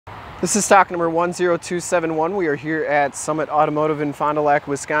This is stock number 10271. We are here at Summit Automotive in Fond du Lac,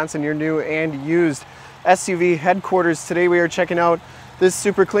 Wisconsin, your new and used SUV headquarters. Today we are checking out this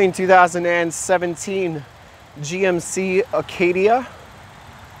super clean 2017 GMC Acadia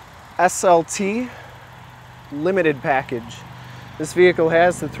SLT limited package. This vehicle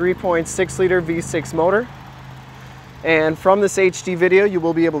has the 3.6 liter V6 motor, and from this HD video you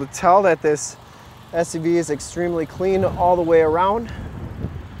will be able to tell that this SUV is extremely clean all the way around.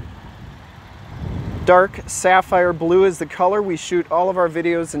 Dark sapphire blue is the color. We shoot all of our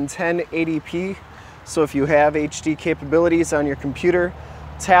videos in 1080p, so if you have HD capabilities on your computer,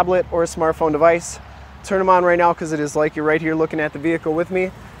 tablet, or smartphone device, turn them on right now, because it is like you're right here looking at the vehicle with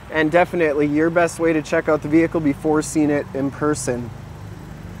me, and definitely your best way to check out the vehicle before seeing it in person.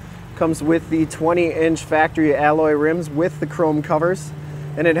 Comes with the 20-inch factory alloy rims with the chrome covers,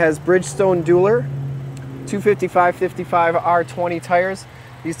 and it has Bridgestone Dueler 255/55 R20 tires.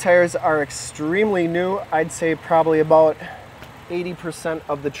 These tires are extremely new. I'd say probably about 80%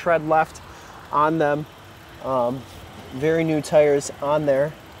 of the tread left on them. Very new tires on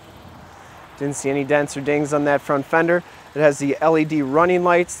there. Didn't see any dents or dings on that front fender. It has the LED running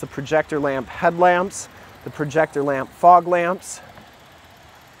lights, the projector lamp headlamps, the projector lamp fog lamps.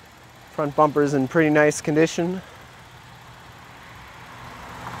 Front bumper's in pretty nice condition.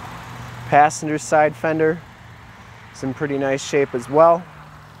 Passenger side fender is in pretty nice shape as well.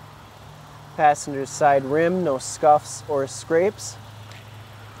 Passenger side rim, no scuffs or scrapes.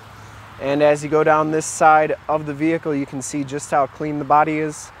 And as you go down this side of the vehicle, you can see just how clean the body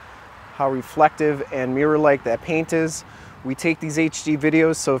is, how reflective and mirror-like that paint is. We take these HD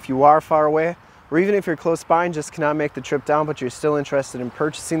videos, so if you are far away, or even if you're close by and just cannot make the trip down, but you're still interested in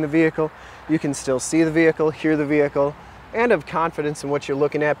purchasing the vehicle, you can still see the vehicle, hear the vehicle, and have confidence in what you're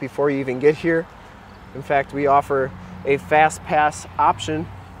looking at before you even get here. In fact, we offer a fast pass option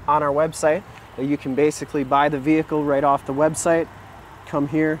on our website that you can basically buy the vehicle right off the website, come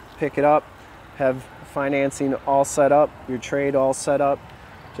here, pick it up, have financing all set up, your trade all set up,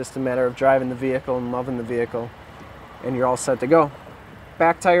 just a matter of driving the vehicle and loving the vehicle, and you're all set to go.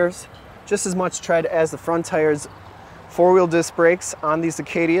 Back tires, just as much tread as the front tires. Four-wheel disc brakes on these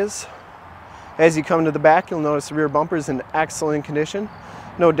Acadias. As you come to the back, you'll notice the rear bumper is in excellent condition.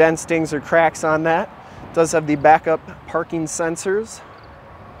 No dents, dings, or cracks on that. It does have the backup parking sensors.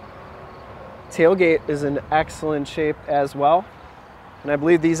 Tailgate is in excellent shape as well. And I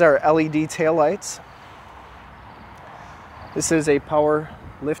believe these are LED taillights. This is a power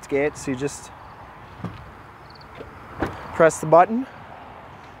lift gate, so you just press the button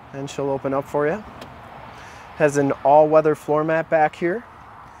and she'll open up for you. Has an all-weather floor mat back here,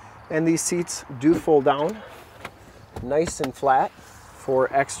 and these seats do fold down nice and flat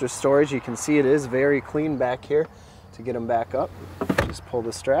for extra storage. You can see it is very clean back here. To get them back up, just pull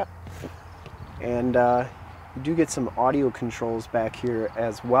the strap, and you do get some audio controls back here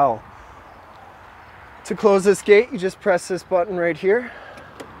as well. To close this gate, you just press this button right here,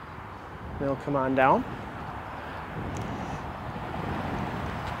 and it'll come on down.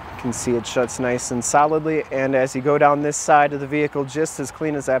 You can see it shuts nice and solidly, and as you go down this side of the vehicle, just as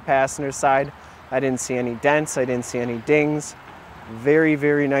clean as that passenger side. I didn't see any dents, I didn't see any dings. Very,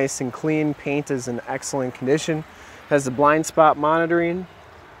 very nice and clean. Paint is in excellent condition. Has the blind spot monitoring.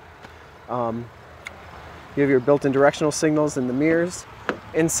 You have your built-in directional signals in the mirrors.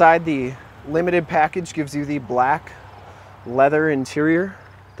 Inside, the limited package gives you the black leather interior.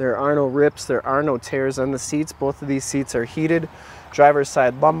 There are no rips, there are no tears on the seats. Both of these seats are heated. Driver's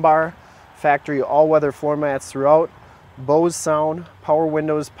side lumbar, factory all-weather floor mats throughout, Bose sound, power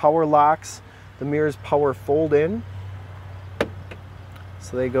windows, power locks. The mirrors power fold in,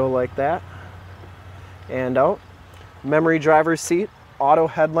 so they go like that and out. Memory driver's seat, auto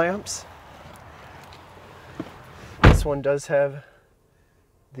headlamps. This one does have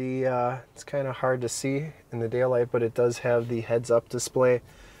the, it's kind of hard to see in the daylight, but it does have the heads-up display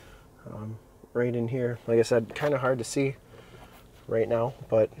right in here. Like I said, kind of hard to see right now,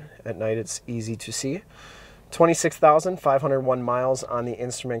 but at night it's easy to see. 26,501 miles on the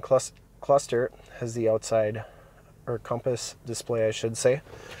instrument cluster. Has the outside, or compass display I should say.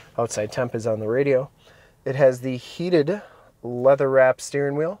 Outside temp is on the radio. It has the heated leather wrapped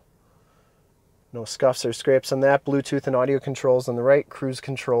steering wheel. No scuffs or scrapes on that. Bluetooth and audio controls on the right, cruise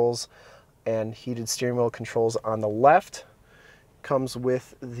controls and heated steering wheel controls on the left. Comes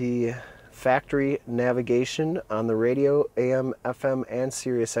with the factory navigation on the radio, AM, FM, and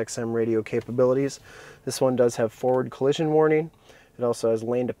Sirius XM radio capabilities. This one does have forward collision warning. It also has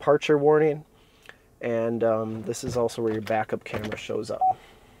lane departure warning, and this is also where your backup camera shows up.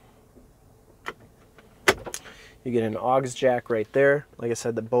 You get an aux jack right there. Like I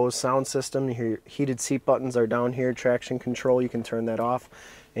said, the Bose sound system. Your heated seat buttons are down here. Traction control, you can turn that off.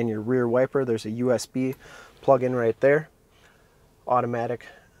 And your rear wiper, there's a USB plug-in right there. Automatic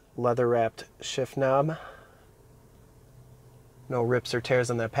leather wrapped shift knob. No rips or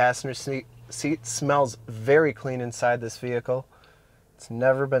tears on that passenger seat. Smells very clean inside this vehicle. It's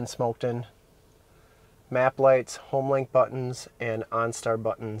never been smoked in. Map lights, Homelink buttons, and Onstar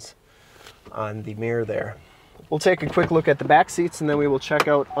buttons on the mirror there. We'll take a quick look at the back seats and then we will check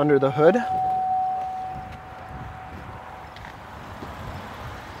out under the hood.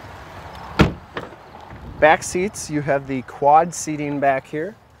 Back seats, you have the quad seating back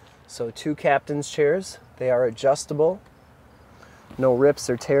here. So 2 captain's chairs. They are adjustable. No rips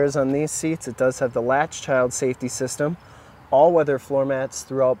or tears on these seats. It does have the latch child safety system. All-weather floor mats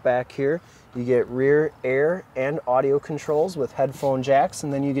throughout back here. You get rear air and audio controls with headphone jacks,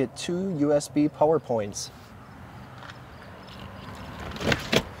 and then you get 2 USB power points.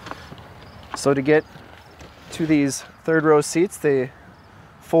 So to get to these third row seats, they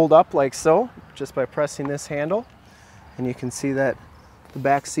fold up like so, just by pressing this handle. And you can see that the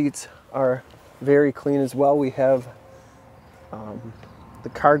back seats are very clean as well. We have the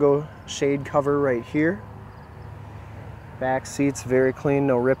cargo shade cover right here. Back seats very clean,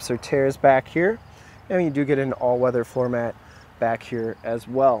 no rips or tears back here. And you do get an all-weather floor mat back here as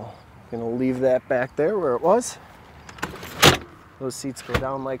well. I'm gonna leave that back there where it was. Those seats go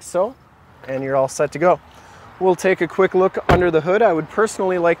down like so, and you're all set to go. We'll take a quick look under the hood. I would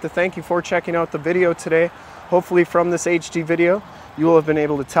personally like to thank you for checking out the video today. Hopefully from this HD video, you will have been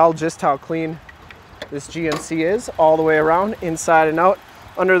able to tell just how clean this GMC is all the way around, inside and out.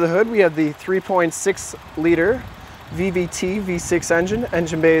 Under the hood, we have the 3.6 liter VVT V6 engine.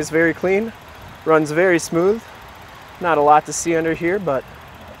 Engine bay is very clean, runs very smooth. Not a lot to see under here, but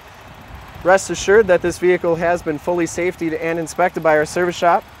rest assured that this vehicle has been fully safetied and inspected by our service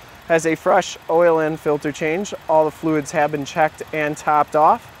shop. Has a fresh oil and filter change. All the fluids have been checked and topped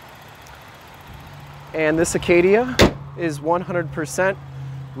off. And this Acadia is 100%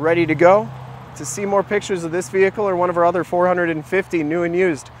 ready to go. To see more pictures of this vehicle or one of our other 450 new and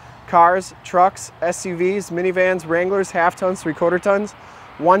used cars, trucks, SUVs, minivans, Wranglers, half tons, 3/4 tons,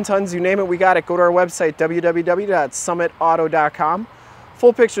 1 tons, you name it, we got it. Go to our website, www.summitauto.com.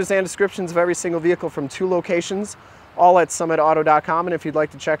 Full pictures and descriptions of every single vehicle from 2 locations, all at summitauto.com. And if you'd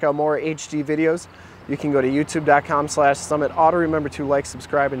like to check out more HD videos, you can go to youtube.com/summitauto. Remember to like,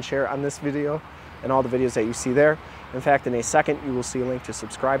 subscribe, and share on this video and all the videos that you see there. In fact, in a second, you will see a link to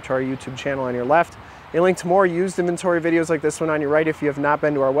subscribe to our YouTube channel on your left, a link to more used inventory videos like this one on your right if you have not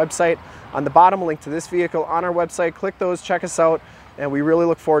been to our website. On the bottom, a link to this vehicle on our website. Click those, check us out, and we really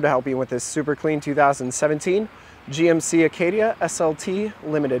look forward to helping you with this super clean 2017 GMC Acadia SLT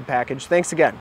Limited package. Thanks again.